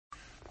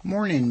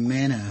Morning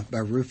Manna by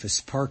Rufus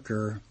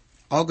Parker,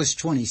 August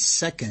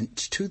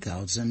 22nd,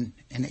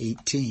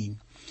 2018.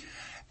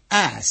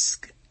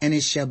 Ask, and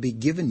it shall be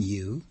given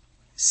you.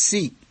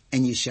 Seek,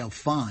 and ye shall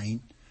find.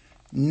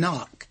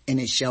 Knock, and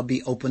it shall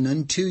be opened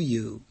unto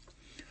you.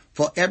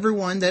 For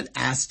everyone that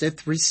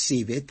asketh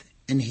receiveth,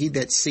 and he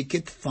that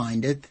seeketh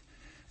findeth,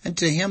 and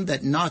to him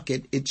that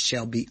knocketh it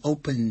shall be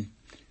opened.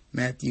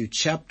 Matthew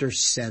chapter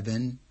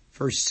 7,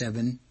 verse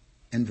 7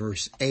 and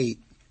verse 8.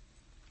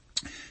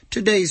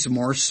 Today's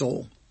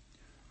morsel.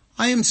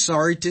 I am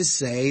sorry to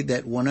say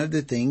that one of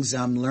the things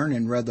I'm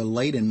learning rather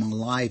late in my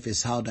life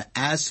is how to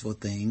ask for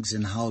things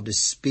and how to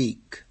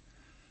speak.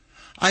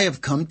 I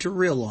have come to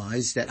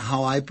realize that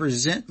how I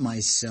present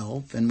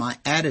myself and my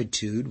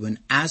attitude when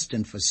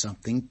asking for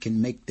something can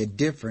make the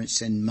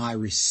difference in my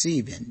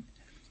receiving.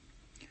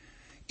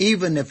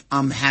 Even if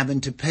I'm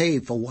having to pay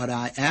for what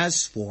I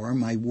ask for,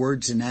 my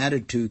words and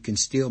attitude can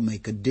still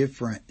make a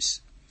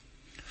difference.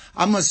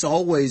 I must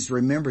always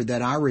remember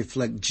that I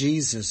reflect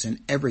Jesus in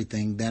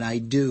everything that I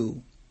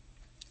do.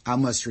 I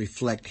must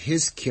reflect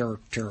His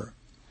character.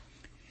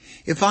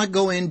 If I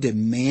go in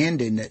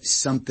demanding that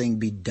something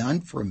be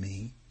done for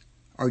me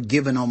or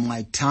given on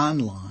my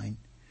timeline,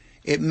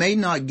 it may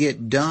not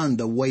get done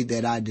the way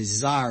that I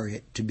desire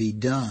it to be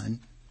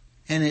done,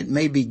 and it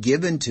may be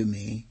given to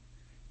me,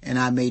 and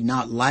I may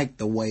not like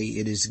the way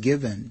it is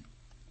given.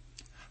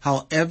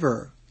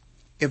 However,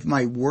 if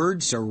my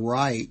words are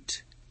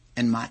right,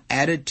 and my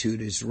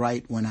attitude is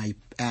right when I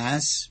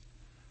ask,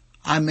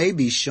 I may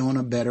be shown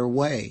a better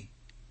way,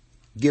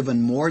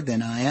 given more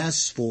than I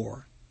ask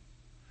for,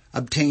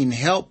 obtain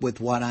help with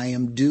what I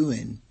am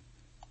doing,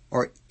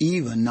 or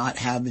even not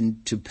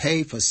having to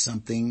pay for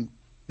something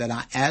that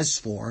I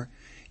asked for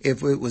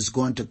if it was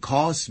going to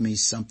cost me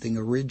something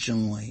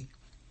originally.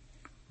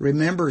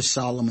 Remember,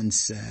 Solomon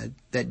said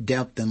that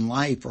death and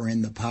life are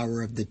in the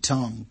power of the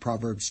tongue,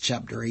 Proverbs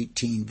chapter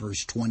 18,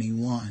 verse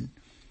 21.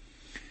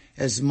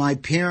 As my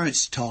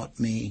parents taught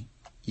me,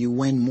 you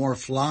win more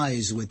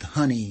flies with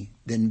honey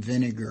than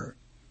vinegar.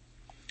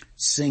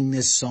 Sing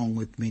this song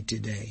with me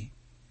today.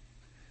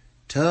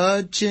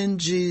 Touching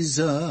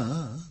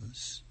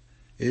Jesus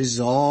is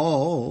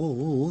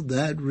all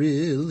that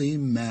really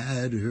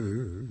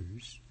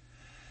matters.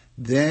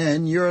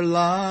 Then your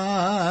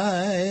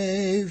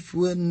life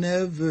will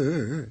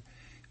never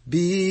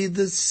be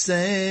the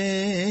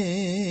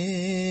same.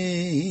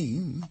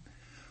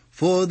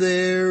 For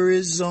there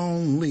is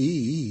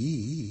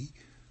only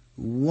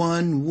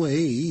one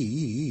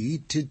way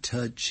to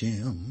touch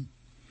Him.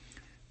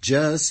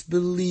 Just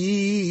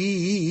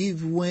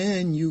believe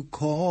when you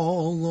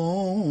call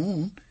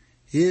on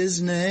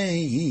His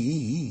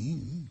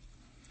name.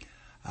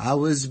 I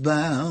was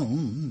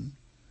bound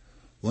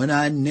when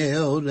I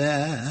knelt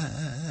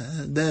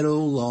at that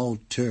old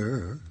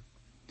altar,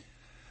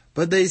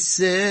 but they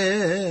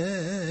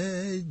said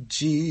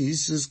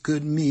Jesus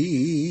could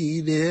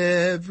meet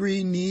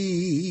every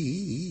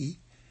need.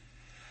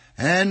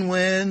 And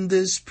when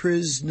this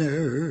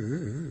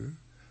prisoner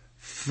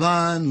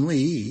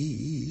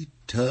finally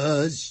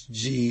touched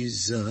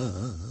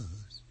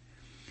Jesus,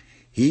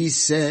 He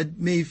set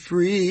me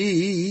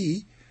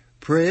free.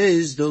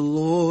 Praise the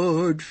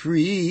Lord,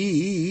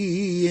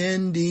 free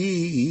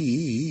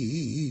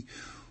indeed.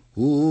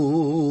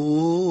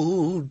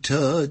 Oh,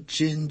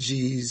 touching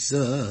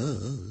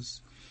Jesus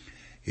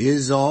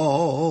is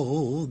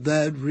all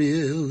that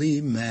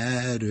really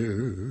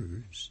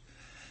matters.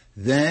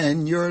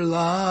 Then your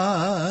life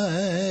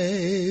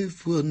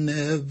will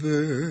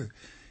never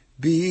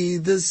be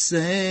the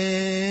same.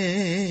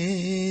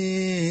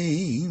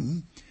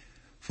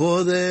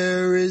 For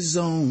there is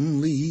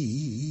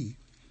only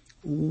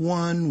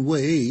one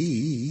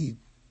way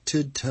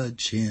to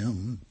touch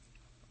Him.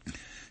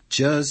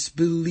 Just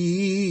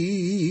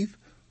believe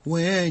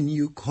when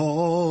you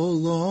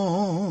call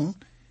on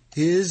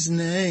His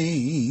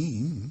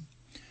name.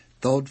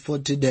 Thought for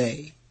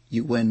today,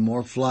 you win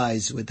more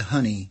flies with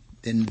honey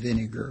than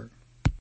vinegar.